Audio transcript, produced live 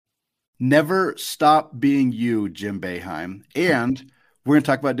Never stop being you, Jim Boeheim. And we're going to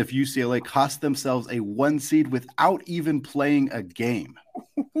talk about if UCLA cost themselves a 1 seed without even playing a game.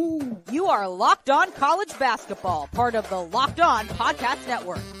 You are Locked On College Basketball, part of the Locked On Podcast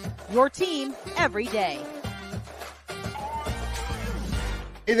Network. Your team every day.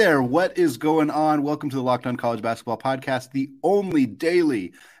 Hey there, what is going on? Welcome to the Locked On College Basketball Podcast, the only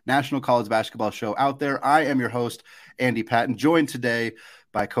daily national college basketball show out there. I am your host, Andy Patton, joined today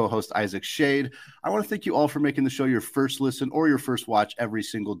by co-host Isaac Shade. I want to thank you all for making the show your first listen or your first watch every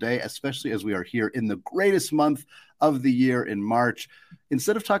single day, especially as we are here in the greatest month of the year in March.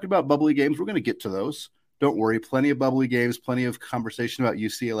 Instead of talking about bubbly games, we're going to get to those. Don't worry, plenty of bubbly games, plenty of conversation about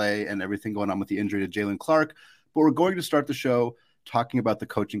UCLA and everything going on with the injury to Jaylen Clark. But we're going to start the show talking about the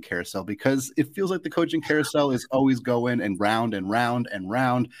coaching carousel because it feels like the coaching carousel is always going and round and round and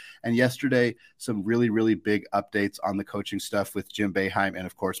round. And yesterday, some really, really big updates on the coaching stuff with Jim Boeheim and,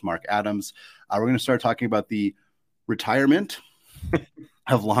 of course, Mark Adams. We're going to start talking about the retirement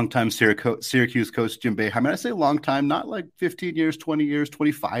of longtime Syracuse coach Jim Boeheim. And I say long time, not like 15 years, 20 years,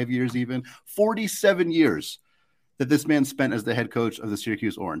 25 years even, 47 years that this man spent as the head coach of the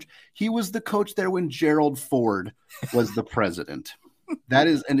Syracuse Orange. He was the coach there when Gerald Ford was the president. That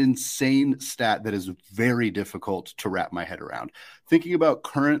is an insane stat that is very difficult to wrap my head around. Thinking about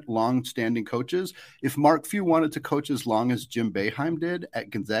current long-standing coaches, if Mark Few wanted to coach as long as Jim Boeheim did at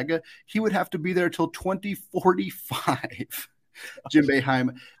Gonzaga, he would have to be there till 2045. Jim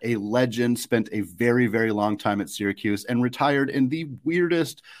Boeheim, a legend, spent a very, very long time at Syracuse and retired in the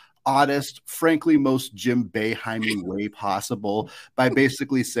weirdest, oddest, frankly, most Jim Boeheiming way possible by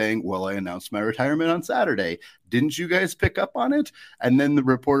basically saying, well, I announced my retirement on Saturday. Didn't you guys pick up on it? And then the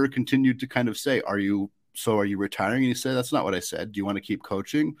reporter continued to kind of say, are you retiring? And he said, that's not what I said. Do you want to keep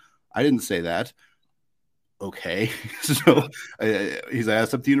coaching? I didn't say that. Okay. So he's like,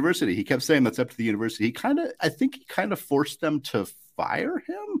 that's up to the university. He kept saying that's up to the university. I think he kind of forced them to fire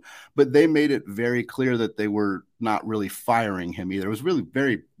him, but they made it very clear that they were not really firing him either. It was really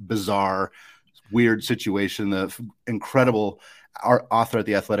very bizarre, weird situation. The incredible author at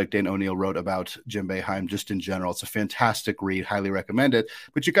The Athletic, Dane O'Neill, wrote about Jim Boeheim just in general. It's a fantastic read, highly recommend it.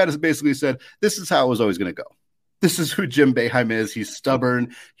 But you kind of basically said, this is how it was always going to go. This is who Jim Boeheim is. He's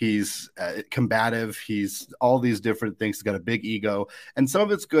stubborn. He's combative. He's all these different things. He's got a big ego. And some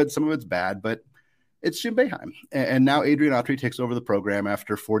of it's good, some of it's bad, but it's Jim Boeheim. And now Adrian Autry takes over the program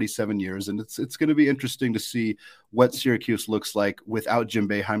after 47 years. And it's going to be interesting to see what Syracuse looks like without Jim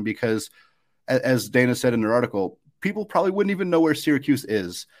Boeheim, because as Dana said in her article, people probably wouldn't even know where Syracuse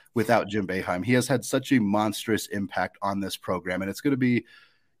is without Jim Boeheim. He has had such a monstrous impact on this program. And it's going to be,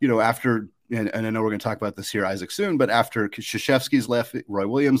 after, and I know we're going to talk about this here, Isaac, soon, but after Krzyzewski's left, Roy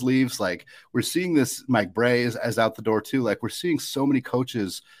Williams leaves, like we're seeing this, Mike Bray is out the door too. Like we're seeing so many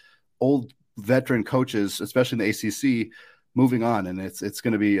coaches, old veteran coaches, especially in the ACC, moving on. And it's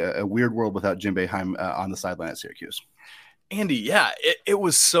going to be a weird world without Jim Boeheim on the sideline at Syracuse. Andy, yeah, it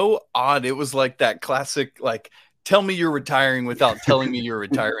was so odd. It was like that classic, like, tell me you're retiring without telling me you're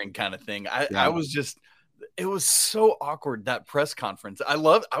retiring kind of thing. I was just, it was so awkward, that press conference. I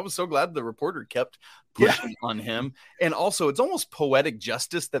was so glad the reporter kept pushing on him. And also it's almost poetic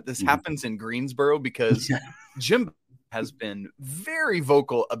justice that this happens in Greensboro, because Jim has been very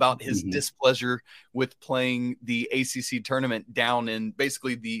vocal about his displeasure with playing the ACC tournament down in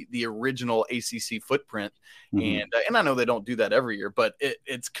basically the original ACC footprint. And I know they don't do that every year, but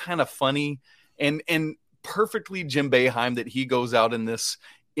it's kind of funny and perfectly Jim Boeheim that he goes out in this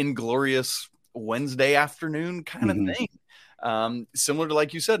inglorious Wednesday afternoon kind of thing. Similar to,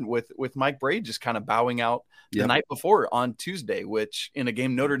 like you said, with Mike Bray just kind of bowing out the night before on Tuesday, which in a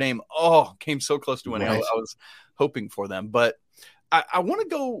game Notre Dame came so close to winning. I was hoping for them, but I want to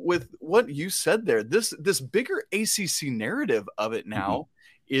go with what you said there. This bigger ACC narrative of it now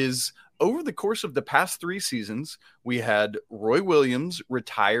is, over the course of the past 3 seasons, we had Roy Williams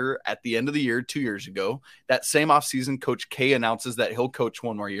retire at the end of the year 2 years ago. That same offseason, Coach K announces that he'll coach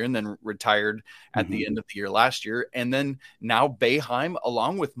one more year and then retired at the end of the year last year. And then now Boeheim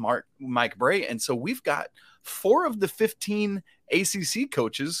along with Mike Bray. And so we've got 4 of the 15 ACC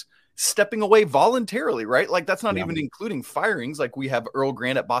coaches stepping away voluntarily, right? Like that's not even including firings. Like we have Earl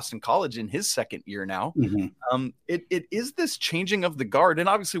Grant at Boston College in his second year now. It is this changing of the guard. And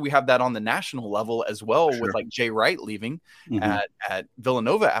obviously we have that on the national level as well, with like Jay Wright leaving at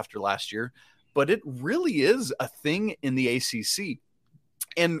Villanova after last year. But it really is a thing in the ACC.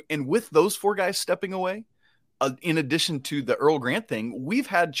 And with those 4 guys stepping away, in addition to the Earl Grant thing, we've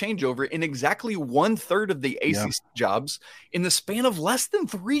had changeover in exactly 1/3 of the ACC jobs in the span of less than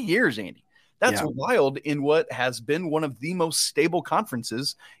 3 years, Andy. That's wild in what has been one of the most stable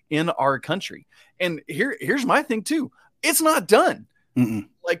conferences in our country. And here's my thing too. It's not done. Mm-mm.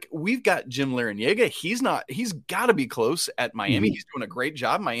 Like, we've got Jim Larrañaga. He's got to be close at Miami. He's doing a great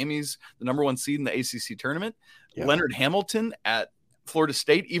job. Miami's the number 1 seed in the ACC tournament. Yeah. Leonard Hamilton at Florida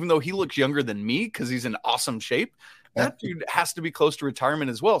State, even though he looks younger than me because he's in awesome shape, that dude has to be close to retirement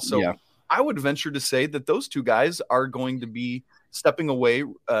as well. So I would venture to say that those two guys are going to be stepping away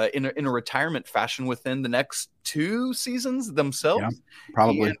in a retirement fashion within the next 2 seasons themselves. Yeah,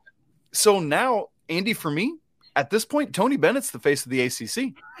 probably. And so now, Andy, for me, at this point, Tony Bennett's the face of the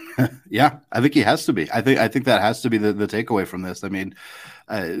ACC. Yeah, I think he has to be. I think that has to be the takeaway from this. I mean,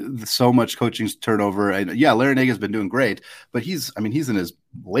 so much coaching turnover, and Larrañaga's been doing great, but he's in his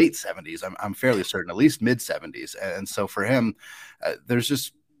late 70s. I'm fairly certain, at least mid 70s, and so for him, there's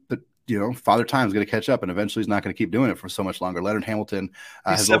just Father Time's going to catch up, and eventually he's not going to keep doing it for so much longer. Leonard Hamilton,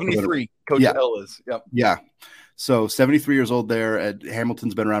 he's 73. Coach L is. Yep. Yeah. So 73 years old there.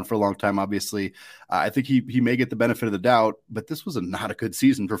 Hamilton's been around for a long time, obviously. I think he may get the benefit of the doubt, but this was not a good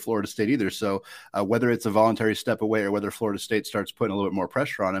season for Florida State either. So whether it's a voluntary step away or whether Florida State starts putting a little bit more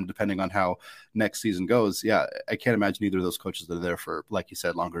pressure on him, depending on how next season goes, I can't imagine either of those coaches that are there for, like you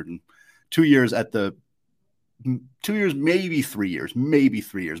said, longer than 2 years at the 2 years, maybe 3 years,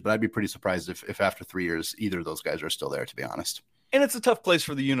 but I'd be pretty surprised if after 3 years, either of those guys are still there, to be honest. And it's a tough place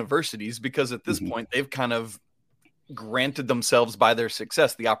for the universities because at this point, they've kind of granted themselves by their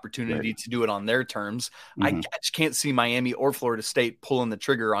success the opportunity to do it on their terms. I just can't see Miami or Florida State pulling the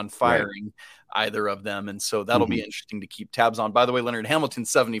trigger on firing either of them. And so that'll be interesting to keep tabs on. By the way, Leonard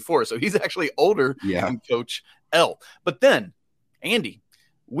Hamilton's 74, so he's actually older than Coach L. But then, Andy,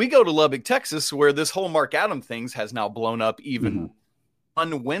 we go to Lubbock, Texas, where this whole Mark Adams things has now blown up even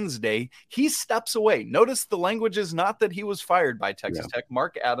on Wednesday. He steps away. Notice the language is not that he was fired by Texas Tech.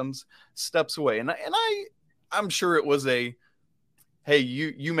 Mark Adams steps away. And I'm sure it was a, hey,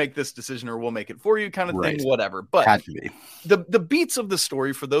 you make this decision or we'll make it for you kind of thing, whatever. But had to be. The beats of the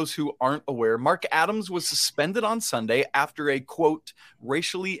story, for those who aren't aware, Mark Adams was suspended on Sunday after a, quote,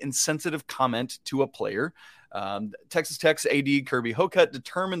 racially insensitive comment to a player. Texas Tech's AD Kirby Hocutt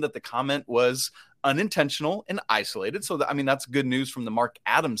determined that the comment was unintentional and isolated. So, that's good news from the Mark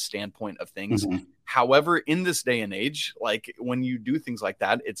Adams standpoint of things. However, in this day and age, like when you do things like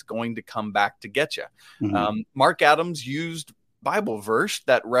that, it's going to come back to get you. Mark Adams used Bible verse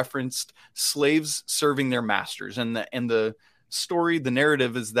that referenced slaves serving their masters. And the story, the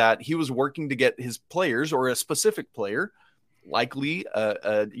narrative is that he was working to get his players, or a specific player, likely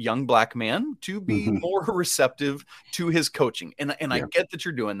a young black man, to be more receptive to his coaching. And I get that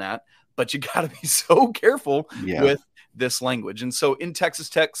you're doing that, but you got to be so careful with this language. And so in Texas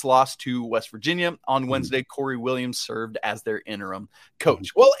Tech's loss to West Virginia on Wednesday, Corey Williams served as their interim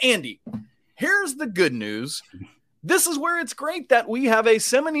coach. Well, Andy, here's the good news. This is where it's great that we have a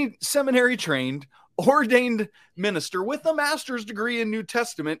seminary trained, ordained minister with a master's degree in New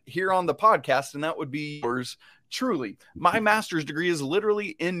Testament here on the podcast, and that would be yours truly. My master's degree is literally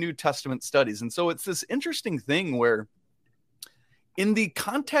in New Testament studies. And so it's this interesting thing where in the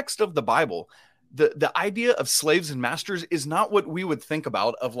context of the Bible, the idea of slaves and masters is not what we would think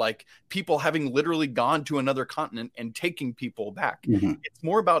about, of like people having literally gone to another continent and taking people back. It's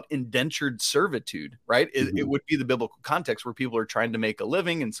more about indentured servitude, right? It would be the biblical context where people are trying to make a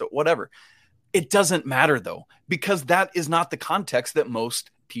living. And so whatever. It doesn't matter though, because that is not the context that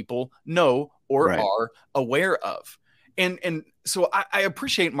most people know or are aware of. And so I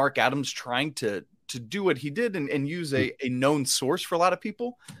appreciate Mark Adams trying to do what he did and use a known source for a lot of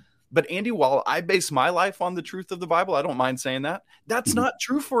people. But Andy, while I base my life on the truth of the Bible, I don't mind saying that, that's not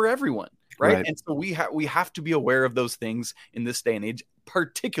true for everyone. Right. And so we have to be aware of those things in this day and age,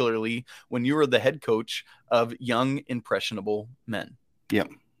 particularly when you are the head coach of young, impressionable men. Yep,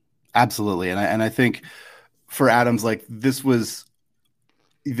 absolutely. And I think for Adams, like this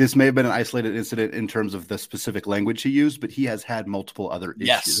may have been an isolated incident in terms of the specific language he used, but he has had multiple other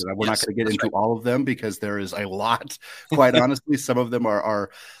issues. And we're not going to get into all of them because there is a lot, quite honestly. Some of them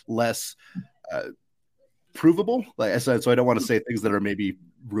are less provable. Like I said, so I don't want to say things that are maybe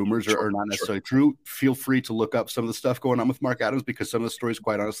rumors or not necessarily true. Feel free to look up some of the stuff going on with Mark Adams, because some of the stories,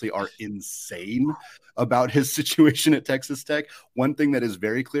 quite honestly, are insane about his situation at Texas Tech. One thing that is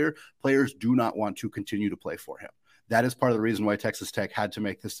very clear, players do not want to continue to play for him. That is part of the reason why Texas Tech had to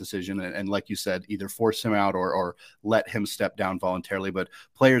make this decision. And like you said, either force him out or let him step down voluntarily. But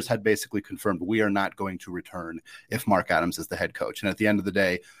players had basically confirmed, we are not going to return if Mark Adams is the head coach. And at the end of the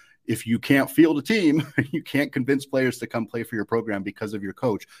day, if you can't field a team, you can't convince players to come play for your program because of your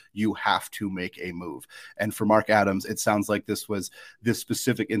coach, you have to make a move. And for Mark Adams, it sounds like this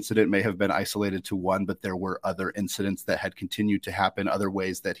specific incident may have been isolated to one, but there were other incidents that had continued to happen, other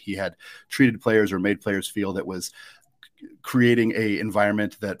ways that he had treated players or made players feel that was creating a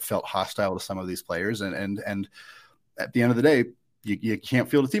environment that felt hostile to some of these players. And at the end of the day, you can't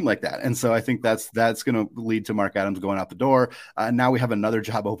field a team like that. And so I think that's going to lead to Mark Adams going out the door. Now we have another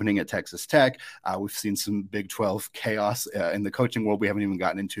job opening at Texas Tech. We've seen some Big 12 chaos in the coaching world. We haven't even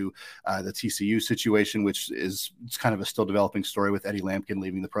gotten into the TCU situation, which is kind of a still developing story with Eddie Lampkin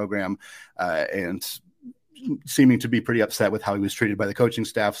leaving the program and seeming to be pretty upset with how he was treated by the coaching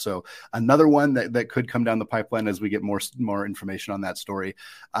staff. So another one that could come down the pipeline as we get more information on that story.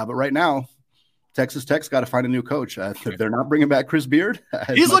 But right now, Texas Tech's got to find a new coach. They're not bringing back Chris Beard.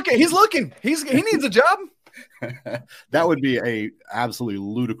 He's looking. He needs a job. That would be a absolutely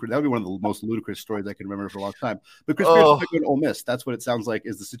ludicrous. That would be one of the most ludicrous stories I can remember for a long time. But Chris Beard's going to Ole Miss. That's what it sounds like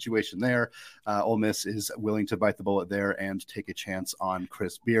is the situation there. Ole Miss is willing to bite the bullet there and take a chance on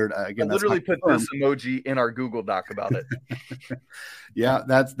Chris Beard. Again, I literally put this emoji in our Google Doc about it. Yeah,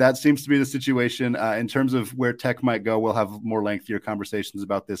 that seems to be the situation. In terms of where Tech might go, we'll have more lengthier conversations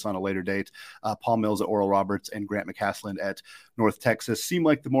about this on a later date. Paul Mills at Oral Roberts and Grant McCasland at North Texas seem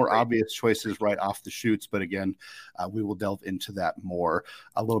like the more obvious choices right off the shoots, but again, we will delve into that more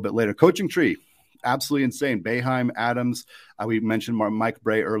a little bit later. Coaching tree, absolutely insane. Boeheim, Adams, we mentioned Mike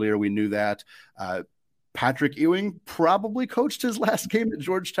Bray earlier. We knew that. Patrick Ewing probably coached his last game at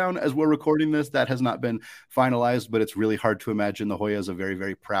Georgetown as we're recording this. That has not been finalized, but it's really hard to imagine the Hoyas a very,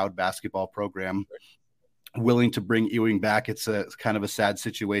 very proud basketball program willing to bring Ewing back. It's kind of a sad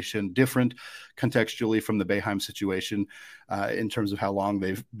situation, different contextually from the Boeheim situation in terms of how long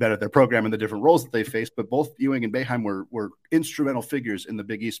they've been at their program and the different roles that they faced. But both Ewing and Boeheim were instrumental figures in the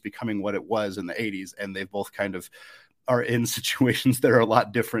Big East becoming what it was in the 80s. And they've both kind of are in situations that are a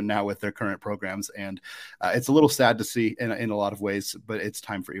lot different now with their current programs. And it's a little sad to see in a lot of ways, but it's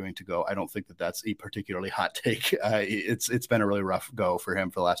time for Ewing to go. I don't think that that's a particularly hot take. It's been a really rough go for him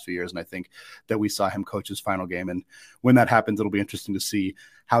for the last few years. And I think that we saw him coach his final game. And when that happens, it'll be interesting to see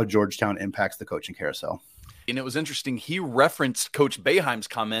how Georgetown impacts the coaching carousel. And it was interesting. He referenced Coach Boeheim's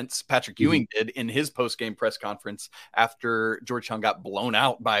comments, Patrick Ewing did, in his post-game press conference after Georgetown got blown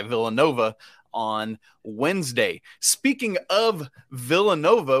out by Villanova on Wednesday. Speaking of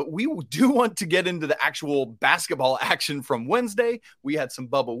Villanova, we do want to get into the actual basketball action from Wednesday. We had some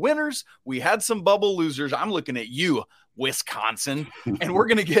bubble winners. We had some bubble losers. I'm looking at you, Wisconsin, and we're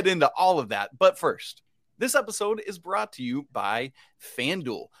going to get into all of that. But first, this episode is brought to you by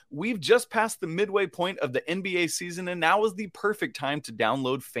FanDuel. We've just passed the midway point of the NBA season, and now is the perfect time to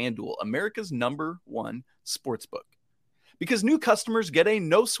download FanDuel, America's #1 sportsbook. Because new customers get a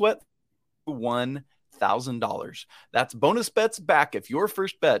no-sweat $1,000. That's bonus bets back if your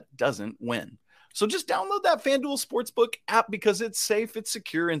first bet doesn't win. So just download that FanDuel Sportsbook app because it's safe, it's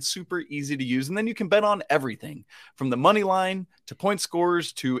secure, and super easy to use. And then you can bet on everything from the money line to point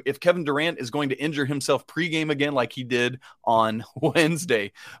scores to if Kevin Durant is going to injure himself pregame again like he did on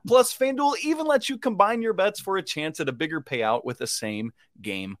Wednesday. Plus, FanDuel even lets you combine your bets for a chance at a bigger payout with a same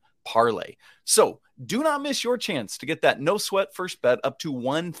game parlay. So do not miss your chance to get that no sweat first bet up to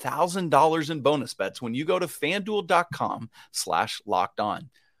 $1,000 in bonus bets when you go to FanDuel.com/lockedon.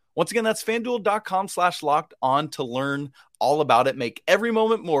 Once again, that's FanDuel.com/lockedon to learn all about it. Make every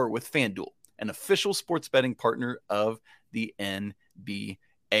moment more with FanDuel, an official sports betting partner of the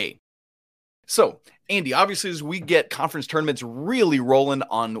NBA. So, Andy, obviously, as we get conference tournaments really rolling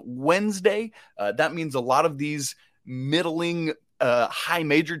on Wednesday, that means a lot of these middling high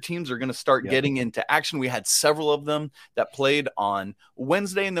major teams are going to start getting into action. We had several of them that played on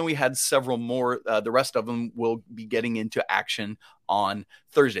Wednesday, and then we had several more. The rest of them will be getting into action on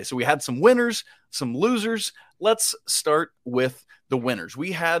Thursday. So we had some winners, some losers. Let's start with the winners.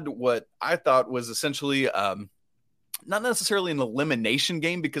 We had what I thought was essentially not necessarily an elimination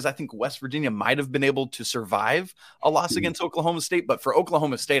game, because I think West Virginia might have been able to survive a loss against Oklahoma State. But for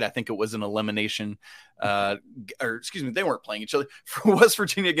Oklahoma State, I think it was an elimination, they weren't playing each other. For West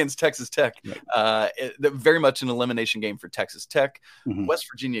Virginia against Texas Tech, very much an elimination game for Texas Tech. West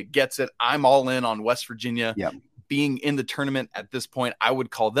Virginia gets it. I'm all in on West Virginia. Being in the tournament at this point, I would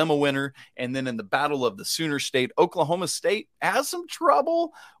call them a winner. And then in the battle of the Sooner State, Oklahoma State has some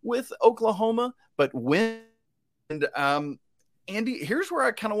trouble with Oklahoma, but win. And Andy, here's where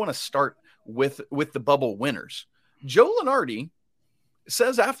I kind of want to start with the bubble winners. Joe Lunardi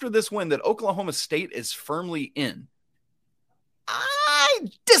says after this win that Oklahoma State is firmly in. I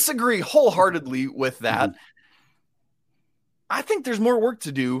disagree wholeheartedly with that. I think there's more work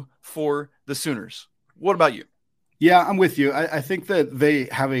to do for the Sooners. What about you? Yeah, I'm with you. I think that they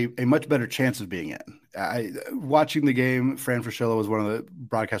have a much better chance of being in. Watching the game, Fran Fraschilla was one of the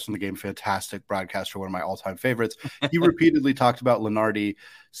broadcasters in the game, fantastic broadcaster, one of my all-time favorites. He repeatedly talked about Lenardi,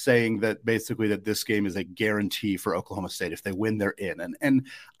 saying that basically that this game is a guarantee for Oklahoma State. If they win, they're in. And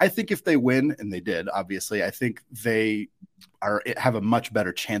I think if they win, and they did, obviously, I think they have a much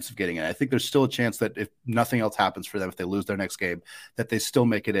better chance of getting in. I think there's still a chance that if nothing else happens for them, if they lose their next game, that they still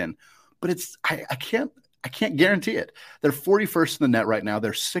make it in. But I can't guarantee it. They're 41st in the net right now.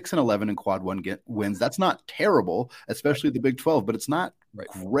 They're 6-11 in quad one wins. That's not terrible, especially the Big 12, but it's not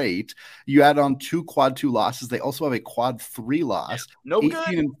great. You add on 2 quad 2 losses. They also have a quad 3 loss. No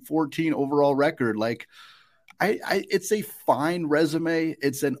 18-14 overall record. Like, it's a fine resume.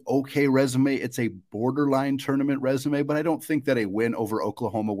 It's an okay resume. It's a borderline tournament resume, but I don't think that a win over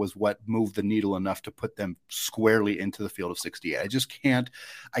Oklahoma was what moved the needle enough to put them squarely into the field of 68.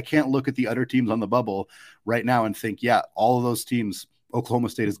 I can't look at the other teams on the bubble right now and think, yeah, all of those teams, Oklahoma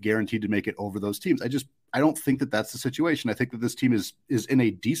State is guaranteed to make it over those teams. I don't think that that's the situation. I think that this team is in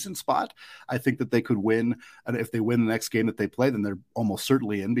a decent spot. I think that they could win. And if they win the next game that they play, then they're almost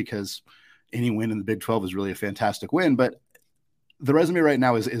certainly in, because any win in the Big 12 is really a fantastic win, but the resume right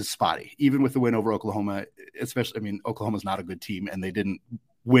now is spotty, even with the win over Oklahoma, especially. I mean, Oklahoma's not a good team, and they didn't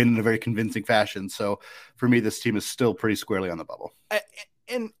win in a very convincing fashion. So for me, this team is still pretty squarely on the bubble.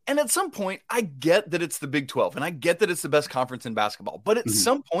 And at some point, I get that it's the Big 12, and I get that it's the best conference in basketball, but at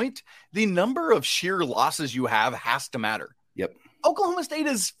some point, the number of sheer losses you have has to matter. Yep. Oklahoma State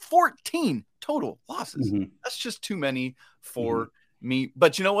is 14 total losses. That's just too many for me.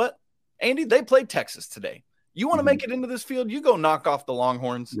 But you know what, Andy, they played Texas today. You want to make it into this field, you go knock off the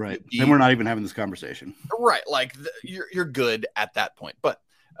Longhorns. Right. Then we're not even having this conversation. Right. Like you're good at that point. But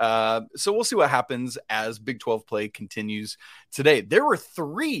so we'll see what happens as Big 12 play continues today. There were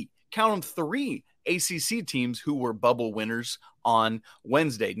 3 ACC teams who were bubble winners on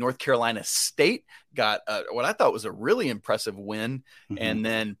Wednesday. North Carolina State got what I thought was a really impressive win. And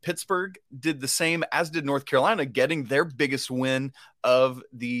then Pittsburgh did the same, as did North Carolina, getting their biggest win of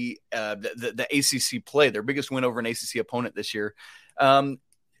the ACC play, their biggest win over an ACC opponent this year.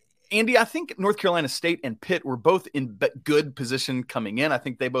 Andy, I think North Carolina State and Pitt were both in good position coming in. I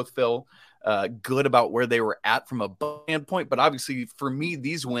think they both felt good about where they were at from a standpoint. But obviously, for me,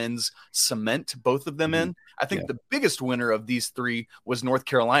 these wins cement both of them in. I think the biggest winner of these 3 was North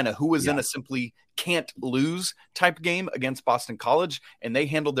Carolina, who was in a simply can't lose type game against Boston College, and they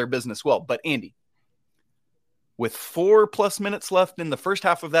handled their business well. But Andy, with 4+ minutes left in the first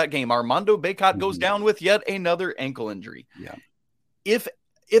half of that game, Armando Bacot goes down with yet another ankle injury. Yeah.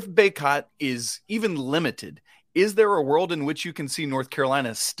 If Bacot is even limited, is there a world in which you can see North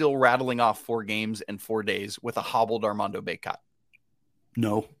Carolina still rattling off 4 games in 4 days with a hobbled Armando Bacot?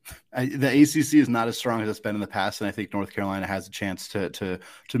 No, the ACC is not as strong as it's been in the past, and I think North Carolina has a chance to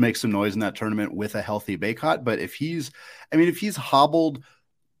make some noise in that tournament with a healthy Bacot. But if he's hobbled,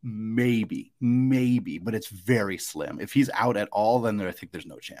 maybe, but it's very slim. If he's out at all, then I think there's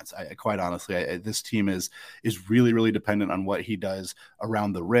no chance. Quite honestly, this team is really, really dependent on what he does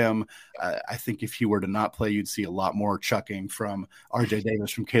around the rim. I think if he were to not play, you'd see a lot more chucking from RJ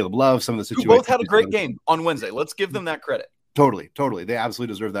Davis, from Caleb Love. Some of the situations. Who both had a great game on Wednesday. Let's give them that credit. Totally. They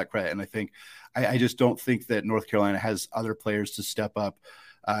absolutely deserve that credit. And I think I just don't think that North Carolina has other players to step up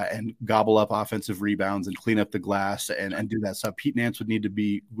and gobble up offensive rebounds and clean up the glass and do that stuff. Pete Nance would need to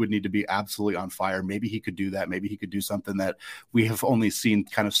be absolutely on fire. Maybe he could do that. Maybe he could do something that we have only seen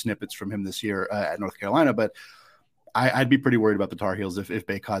kind of snippets from him this year at North Carolina. But I'd be pretty worried about the Tar Heels if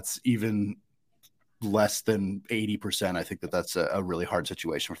Bacot's even less than 80%. I think that's a really hard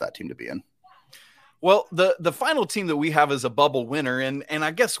situation for that team to be in. Well, the final team that we have is a bubble winner, and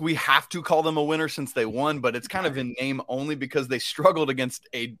I guess we have to call them a winner since they won, but it's kind of in name only because they struggled against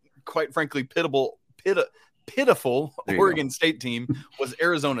a, quite frankly, pitiful Oregon State team, was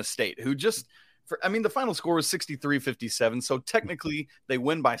Arizona State, who just – the final score was 63-57, so technically they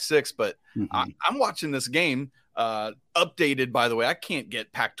win by 6, but I'm watching this game updated, by the way. I can't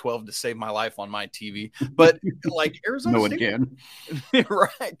get Pac-12 to save my life on my TV, but like Arizona no State, one can.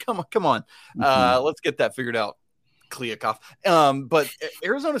 right? Come on. Let's get that figured out, Kliakoff. But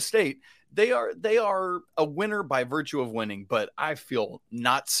Arizona State, they are a winner by virtue of winning, but I feel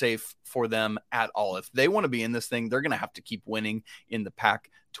not safe for them at all. If they want to be in this thing, they're going to have to keep winning in the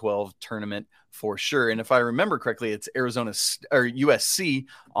Pac-12 tournament for sure. And if I remember correctly, it's Arizona or USC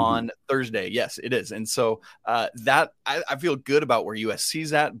on Thursday. Yes, it is. And so that I feel good about where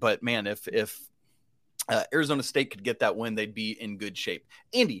USC's at, but man, if Arizona State could get that win, they'd be in good shape.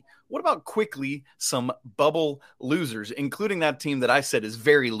 Andy, what about quickly some bubble losers, including that team that I said is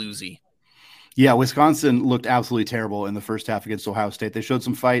very loosey? Yeah, Wisconsin looked absolutely terrible in the first half against Ohio State. They showed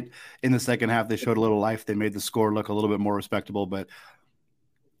some fight in the second half. They showed a little life. They made the score look a little bit more respectable, but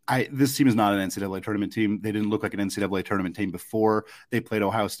this team is not an NCAA tournament team. They didn't look like an NCAA tournament team before they played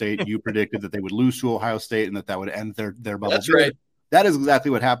Ohio State. You predicted that they would lose to Ohio State and that would end their bubble. That's right. That is exactly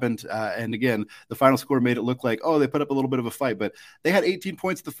what happened. And again, the final score made it look like, they put up a little bit of a fight, but they had 18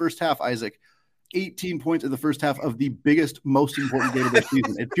 points in the first half, Isaac. 18 points in the first half of the biggest, most important game of their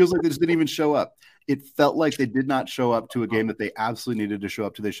season. It feels like they just didn't even show up. It felt like they did not show up to a game that they absolutely needed to show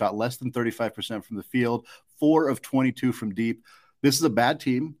up to. They shot less than 35% from the field, 4 of 22 from deep. This is a bad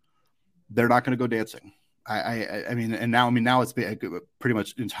team. They're not going to go dancing. I mean, now it's pretty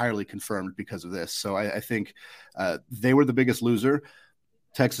much entirely confirmed because of this. So I think they were the biggest loser.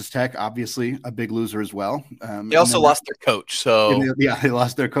 Texas Tech, obviously, a big loser as well. They also lost their coach. So they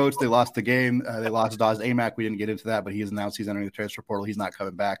lost their coach. They lost the game. They lost Dawes Amack. We didn't get into that, but he has announced he's entering the transfer portal. He's not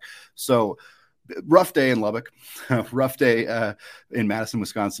coming back. So rough day in Lubbock, rough day in Madison,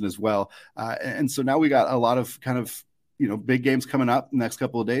 Wisconsin as well. And so now we got a lot of kind of big games coming up next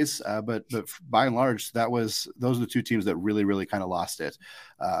couple of days. But by and large, those are the two teams that really, really kind of lost it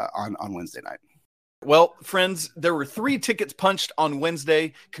on Wednesday night. Well, friends, there were 3 tickets punched on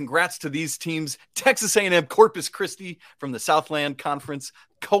Wednesday. Congrats to these teams. Texas A&M, Corpus Christi from the Southland Conference,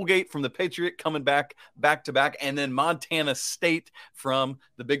 Colgate from the Patriot coming back to back, and then Montana State from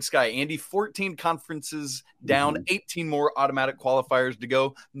the Big Sky. Andy, 14 conferences down, 18 more automatic qualifiers to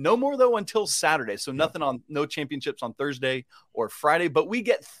go. No more, though, until Saturday. So no championships on Thursday or Friday, but we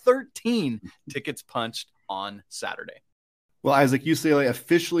get 13 tickets punched on Saturday. Well, Isaac, UCLA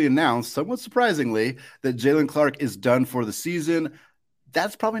officially announced, somewhat surprisingly, that Jaylen Clark is done for the season.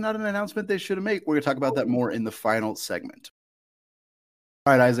 That's probably not an announcement they should have made. We're going to talk about that more in the final segment.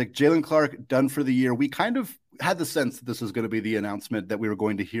 All right, Isaac, Jaylen Clark done for the year. We kind of had the sense that this was going to be the announcement that we were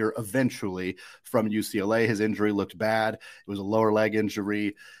going to hear eventually from UCLA. His injury looked bad. It was a lower leg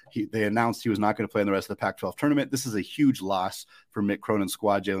injury. They announced he was not going to play in the rest of the Pac-12 tournament. This is a huge loss for Mick Cronin's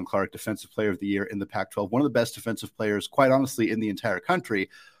squad. Jaylen Clark, Defensive Player of the Year in the Pac-12, one of the best defensive players, quite honestly, in the entire country.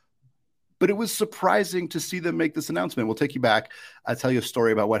 But it was surprising to see them make this announcement. We'll take you back. I'll tell you a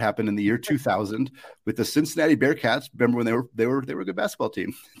story about what happened in the year 2000 with the Cincinnati Bearcats. Remember when they were a good basketball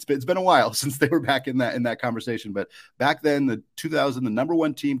team? It's been a while since they were back in that conversation. But back then, the 2000, the number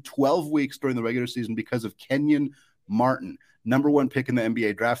 1 team, 12 weeks during the regular season because of Kenyon Martin, number 1 pick in the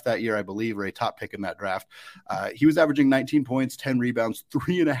NBA draft that year, I believe, or a top pick in that draft. He was averaging 19 points, 10 rebounds,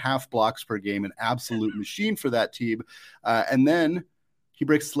 3.5 blocks per game, an absolute machine for that team. And then he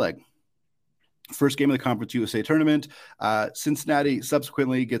breaks his leg. First game of the Conference USA tournament. Cincinnati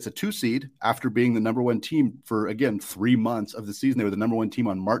subsequently gets a 2 seed after being the number 1 team for, again, 3 months of the season. They were the number 1 team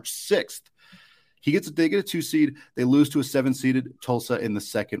on March 6th. They get a 2 seed. They lose to a 7-seeded Tulsa in the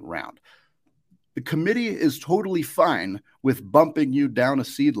second round. The committee is totally fine with bumping you down a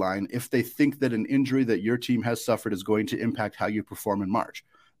seed line if they think that an injury that your team has suffered is going to impact how you perform in March.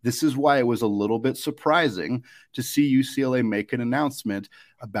 This is why it was a little bit surprising to see UCLA make an announcement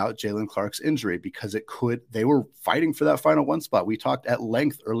about Jaylen Clark's injury, because they were fighting for that final 1 spot. We talked at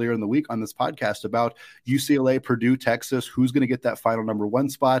length earlier in the week on this podcast about UCLA, Purdue, Texas, who's going to get that final number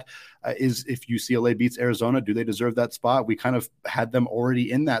 1 spot. If UCLA beats Arizona, do they deserve that spot? We kind of had them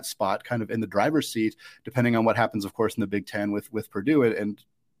already in that spot, kind of in the driver's seat, depending on what happens, of course, in the Big Ten with Purdue and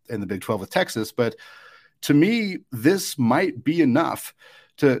in the Big 12 with Texas. But to me, this might be enough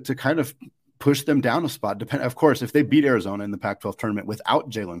to kind of push them down a spot. Of course, if they beat Arizona in the Pac-12 tournament without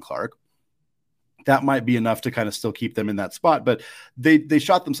Jaylen Clark, that might be enough to kind of still keep them in that spot. But they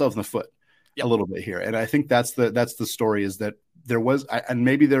shot themselves in the foot a little bit here, and I think that's the story, is that there was, and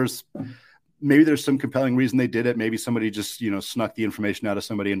maybe there's some compelling reason they did it. Maybe somebody just snuck the information out of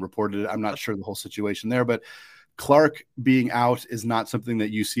somebody and reported it. I'm not sure the whole situation there, but Clark being out is not something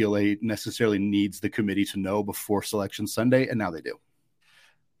that UCLA necessarily needs the committee to know before Selection Sunday, and now they do.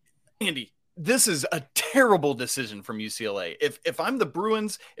 Andy, this is a terrible decision from UCLA. If I'm the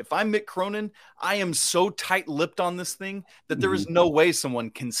Bruins, if I'm Mick Cronin, I am so tight-lipped on this thing that there is no way someone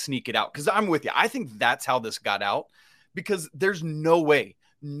can sneak it out. Because I'm with you. I think that's how this got out, because there's no way,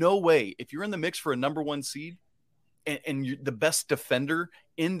 if you're in the mix for a number 1 seed and you're the best defender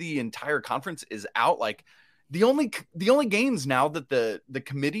in the entire conference is out, like the only games now that the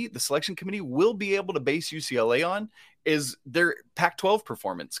selection committee will be able to base UCLA on is their Pac-12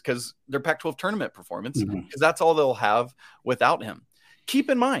 performance, because their Pac-12 tournament performance, because that's all they'll have without him.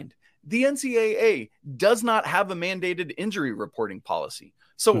 Keep in mind, the NCAA does not have a mandated injury reporting policy.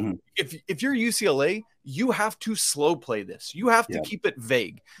 So if you're UCLA, you have to slow play this. You have to keep it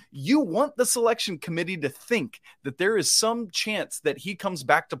vague. You want the selection committee to think that there is some chance that he comes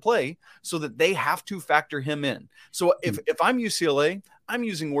back to play so that they have to factor him in. So if I'm UCLA, I'm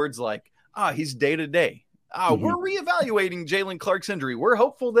using words like, he's day to day. We're reevaluating Jaylen Clark's injury. We're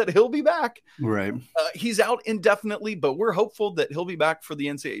hopeful that he'll be back. Right. He's out indefinitely, but we're hopeful that he'll be back for the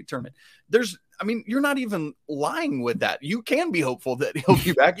NCAA tournament. You're not even lying with that. You can be hopeful that he'll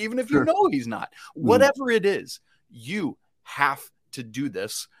be back, even if you know he's not. Whatever it is, you have to do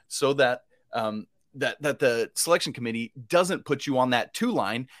this so that that the selection committee doesn't put you on that 2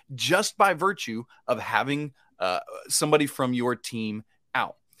 line just by virtue of having somebody from your team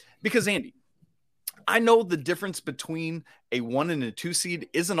out. Because, Andy, I know the difference between a 1 and a 2 seed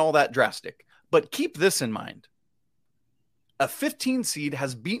isn't all that drastic, but keep this in mind. A 15 seed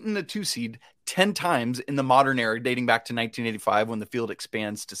has beaten a 2 seed 10 times in the modern era, dating back to 1985 when the field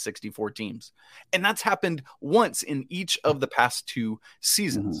expands to 64 teams. And that's happened once in each of the past 2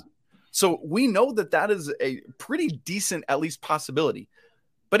 seasons. So we know that is a pretty decent, at least, possibility.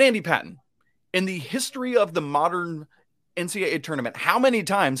 But Andy Patton, in the history of the modern NCAA tournament, how many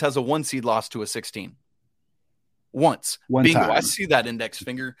times has a 1 seed lost to a 16? Once. Bingo. Time. I see that index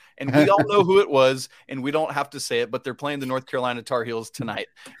finger, and we all know who it was, and we don't have to say it, but they're playing the North Carolina Tar Heels tonight,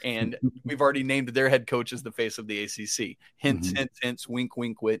 and we've already named their head coach as the face of the ACC. Hint, hint, hint, wink,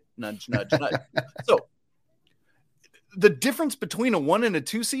 wink, wit, nudge, nudge, nudge. So the difference between a 1 and a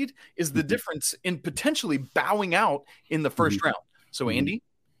 2 seed is the difference in potentially bowing out in the first round. So, Andy,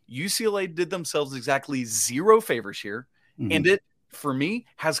 UCLA did themselves exactly 0 favors here, and it, for me,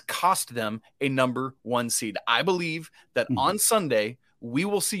 has cost them a number 1 seed. I believe that on Sunday, we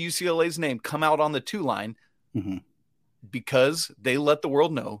will see UCLA's name come out on the 2 line because they let the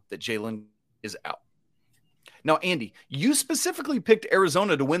world know that Jaylen is out. Now, Andy, you specifically picked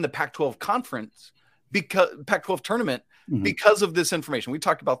Arizona to win the Pac-12 conference, Pac-12 tournament, because of this information. We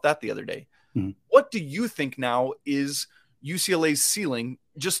talked about that the other day. What do you think now is UCLA's ceiling,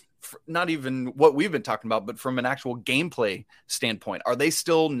 just not even what we've been talking about, but from an actual gameplay standpoint? Are they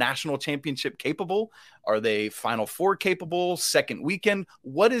still national championship capable? Are they Final Four capable? Second weekend?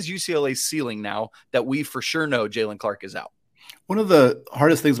 What is UCLA's ceiling now that we for sure know Jaylen Clark is out? One of the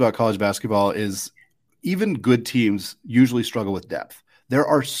hardest things about college basketball is even good teams usually struggle with depth. There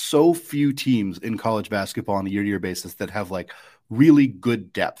are so few teams in college basketball on a year-to-year basis that have like really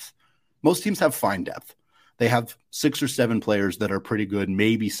good depth. Most teams have fine depth. They have 6 or 7 players that are pretty good.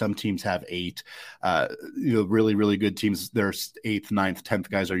 Maybe some teams have 8. Really, really good teams, their 8th, 9th,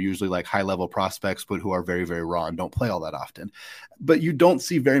 10th guys are usually like high-level prospects, but who are very, very raw and don't play all that often. But you don't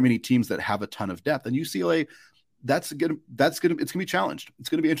see very many teams that have a ton of depth. And UCLA, it's going to be challenged. It's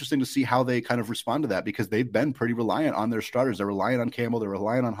going to be interesting to see how they kind of respond to that, because they've been pretty reliant on their starters. They're reliant on Campbell. They're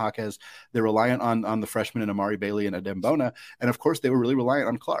reliant on Jaquez. They're reliant on the freshmen and Amari Bailey and Adembona. And of course, they were really reliant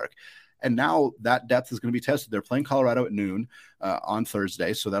on Clark. And now that depth is going to be tested. They're playing Colorado at noon on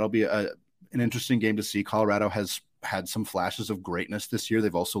Thursday. So that'll be an interesting game to see. Colorado has had some flashes of greatness this year.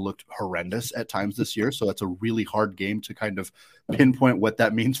 They've also looked horrendous at times this year. So that's a really hard game to kind of pinpoint what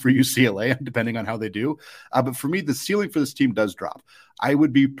that means for UCLA, depending on how they do. But for me, the ceiling for this team does drop. I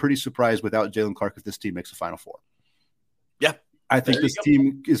would be pretty surprised without Jaylen Clark if this team makes a Final Four. Yeah. I think this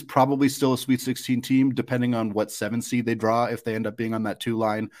team is probably still a Sweet 16 team, depending on what 7 seed they draw if they end up being on that 2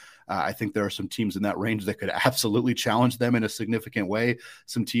 line. I think there are some teams in that range that could absolutely challenge them in a significant way.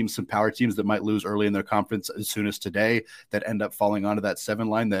 Some power teams that might lose early in their conference as soon as today that end up falling onto that 7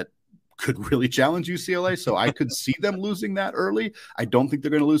 line that could really challenge UCLA. So I could see them losing that early. I don't think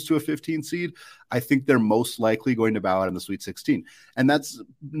they're going to lose to a 15 seed. I think they're most likely going to bow out in the Sweet 16. And that's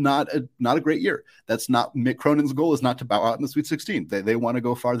not a great year. That's not Mick Cronin's goal, is not to bow out in the Sweet 16. They want to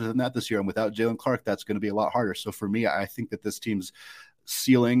go farther than that this year. And without Jaylen Clark, that's going to be a lot harder. So for me, I think that this team's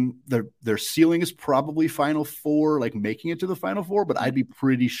ceiling, their ceiling is probably Final Four, like making it to the Final Four, but I'd be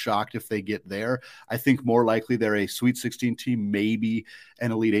pretty shocked if they get there. I think more likely they're a Sweet 16 team, maybe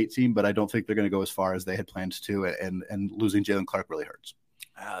an Elite 8 team, but I don't think they're going to go as far as they had planned to, and losing Jaylen Clark really hurts.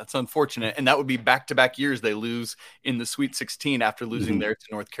 That's unfortunate. And that would be back-to-back years they lose in the Sweet 16 after losing there to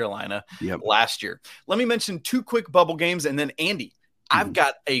North Carolina last year. Let me mention 2 quick bubble games, and then Andy, I've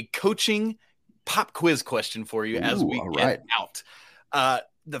got a coaching pop quiz question for you as we get out.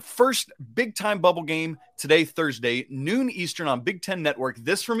 The first big-time bubble game today, Thursday, noon Eastern on Big Ten Network.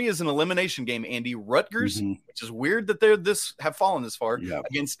 This for me is an elimination game, Andy. Rutgers, which is weird that they're have fallen this far,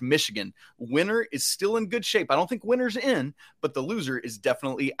 against Michigan. Winner is still in good shape. I don't think winner's in, but the loser is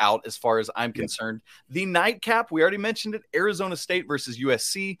definitely out as far as I'm concerned. The nightcap, we already mentioned it, Arizona State versus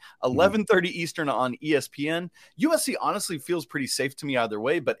USC, 11:30 Eastern on ESPN. USC honestly feels pretty safe to me either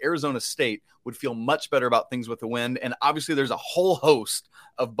way, but Arizona State would feel much better about things with the win. And obviously there's a whole host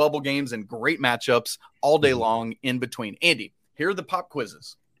of bubble games and great matchups all day long in between. Andy, here are the pop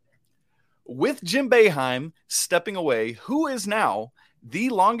quizzes. With Jim Boeheim stepping away, who is now the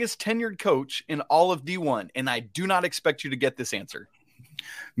longest tenured coach in all of D1? And I do not expect you to get this answer.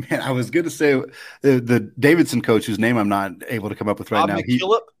 Man, I was going to say the Davidson coach, whose name I'm not able to come up with right now.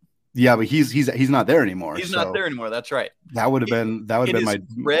 Yeah, but he's not there anymore. He's not there anymore. That's right. That would have been my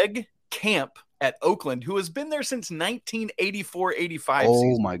Greg Camp at Oakland, who has been there since 1984-85.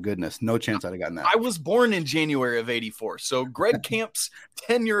 Oh my goodness. No chance I'd have gotten that. I was born in January of 84. So Greg Camp's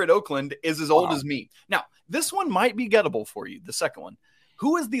tenure at Oakland is as old as me. Now, this one might be gettable for you. The second one.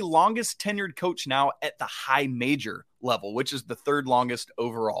 Who is the longest tenured coach now at the high major level, which is the third longest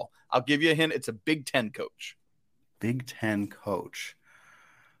overall? I'll give you a hint. It's a Big Ten coach. Big Ten coach.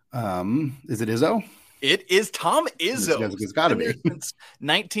 Is it Izzo? It is Tom Izzo. It's got to be. Since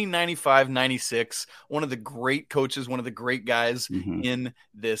 1995-96, one of the great coaches, one of the great guys in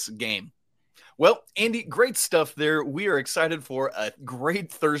this game. Well, Andy, great stuff there. We are excited for a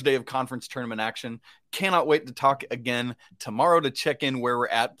great Thursday of conference tournament action. Cannot wait to talk again tomorrow to check in where we're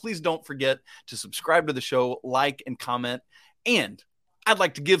at. Please don't forget to subscribe to the show, like, and comment. And I'd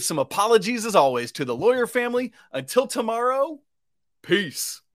like to give some apologies, as always, to the Lawyer family. Until tomorrow, peace.